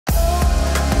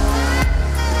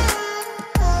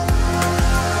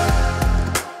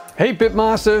Hey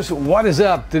Pitmasters, what is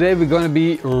up? Today we're going to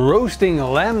be roasting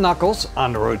lamb knuckles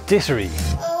on the rotisserie.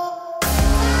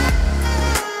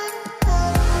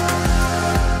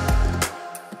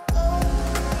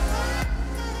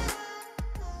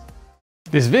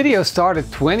 This video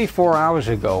started 24 hours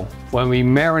ago when we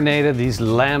marinated these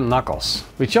lamb knuckles.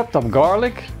 We chopped up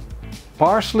garlic,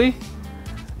 parsley,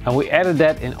 and we added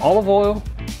that in olive oil.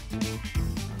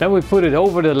 Then we put it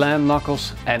over the lamb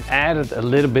knuckles and added a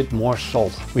little bit more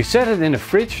salt. We set it in the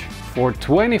fridge for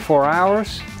 24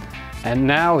 hours and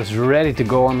now it's ready to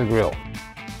go on the grill.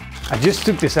 I just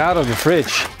took this out of the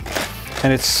fridge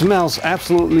and it smells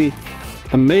absolutely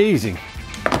amazing.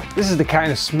 This is the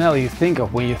kind of smell you think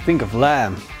of when you think of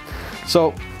lamb.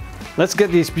 So let's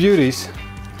get these beauties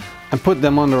and put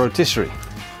them on the rotisserie.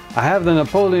 I have the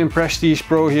Napoleon Prestige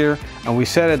Pro here and we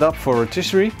set it up for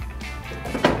rotisserie.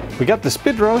 We got the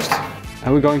spit roast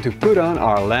and we're going to put on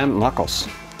our lamb knuckles.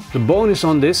 The bone is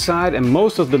on this side and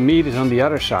most of the meat is on the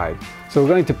other side. So we're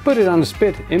going to put it on the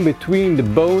spit in between the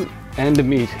bone and the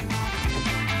meat.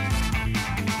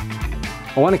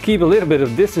 I want to keep a little bit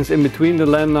of distance in between the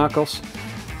lamb knuckles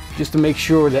just to make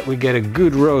sure that we get a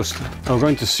good roast. We're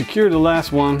going to secure the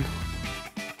last one,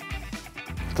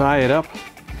 tie it up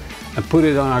and put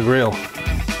it on our grill.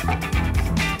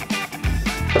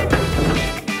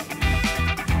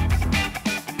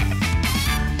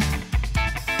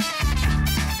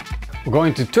 We're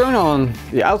going to turn on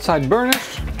the outside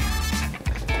burners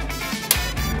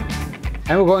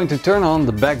and we're going to turn on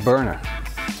the back burner.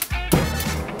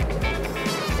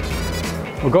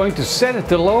 We're going to set it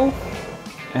to low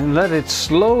and let it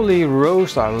slowly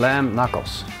roast our lamb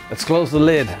knuckles. Let's close the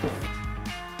lid.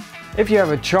 If you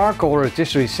have a charcoal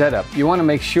rotisserie setup, you want to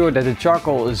make sure that the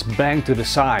charcoal is banged to the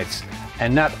sides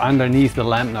and not underneath the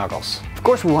lamb knuckles. Of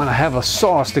course we want to have a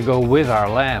sauce to go with our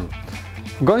lamb.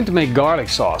 We're going to make garlic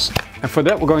sauce. And for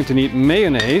that we're going to need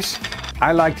mayonnaise.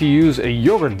 I like to use a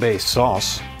yogurt based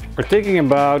sauce. We're taking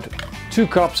about 2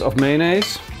 cups of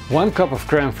mayonnaise, 1 cup of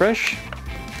crème fraîche.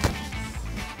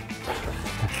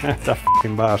 That's a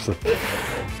fucking bastard.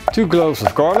 2 cloves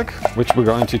of garlic, which we're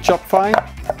going to chop fine.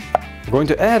 We're going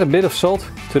to add a bit of salt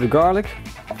to the garlic.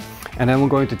 And then we're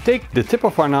going to take the tip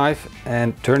of our knife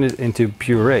and turn it into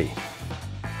puree.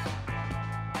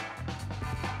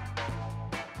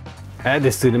 Add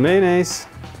this to the mayonnaise.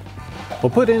 We'll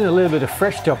put in a little bit of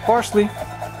fresh chopped parsley,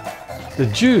 the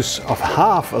juice of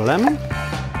half a lemon,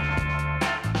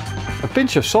 a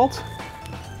pinch of salt,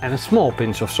 and a small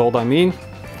pinch of salt and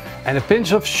a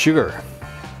pinch of sugar.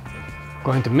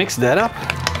 Going to mix that up.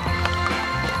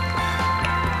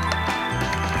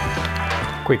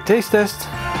 Quick taste test.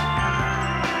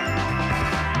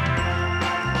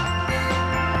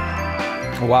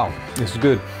 Wow, this is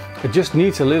good. It just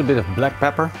needs a little bit of black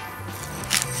pepper.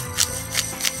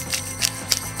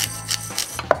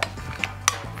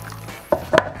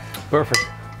 Perfect.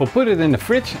 We'll put it in the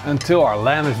fridge until our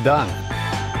lamb is done.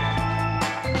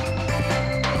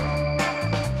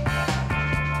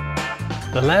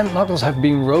 The lamb knuckles have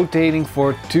been rotating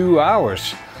for 2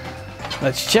 hours.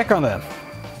 Let's check on them.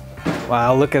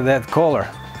 Wow, look at that color.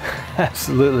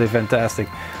 Absolutely fantastic.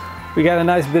 We got a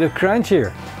nice bit of crunch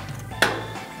here.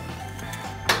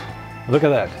 Look at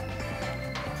that.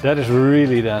 That is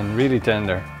really done, really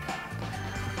tender.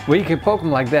 When you can poke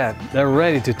them like that, they're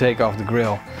ready to take off the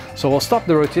grill. So we'll stop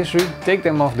the rotisserie, take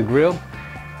them off the grill,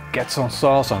 get some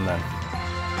sauce on them.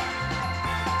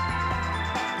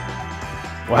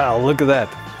 Wow, look at that.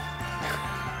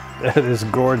 That is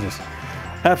gorgeous.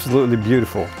 Absolutely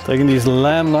beautiful. Taking these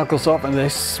lamb knuckles off and they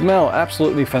smell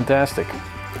absolutely fantastic.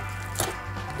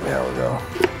 There we go.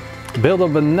 Build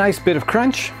up a nice bit of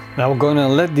crunch. Now we're going to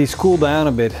let these cool down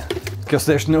a bit because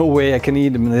there's no way I can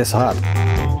eat them this hot.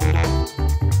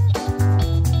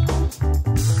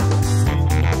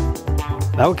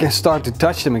 Now we can start to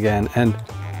touch them again, and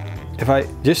if I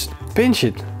just pinch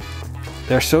it,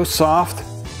 they're so soft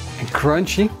and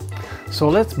crunchy. So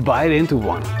let's bite into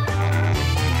one.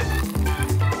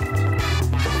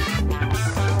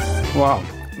 Wow,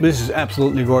 this is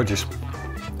absolutely gorgeous.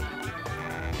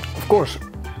 Of course,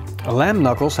 lamb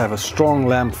knuckles have a strong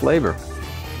lamb flavor.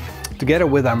 Together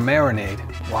with our marinade,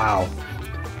 wow,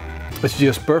 it's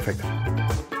just perfect.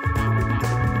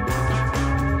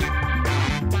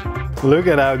 Look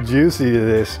at how juicy it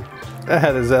is.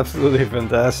 That is absolutely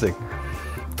fantastic.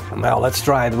 Now let's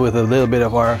try it with a little bit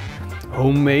of our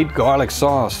homemade garlic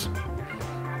sauce.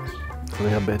 A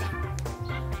little bit.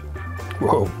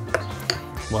 Whoa.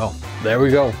 Well, there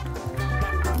we go.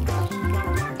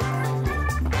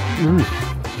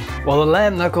 Well, the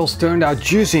lamb knuckles turned out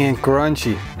juicy and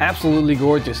crunchy, absolutely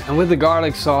gorgeous, and with the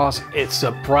garlic sauce it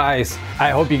surprised. I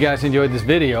hope you guys enjoyed this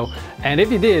video, and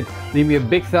if you did, leave me a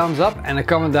big thumbs up and a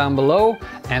comment down below.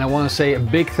 And I want to say a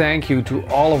big thank you to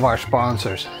all of our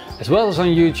sponsors, as well as on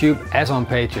YouTube as on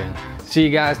Patreon. See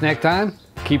you guys next time.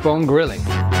 Keep on grilling.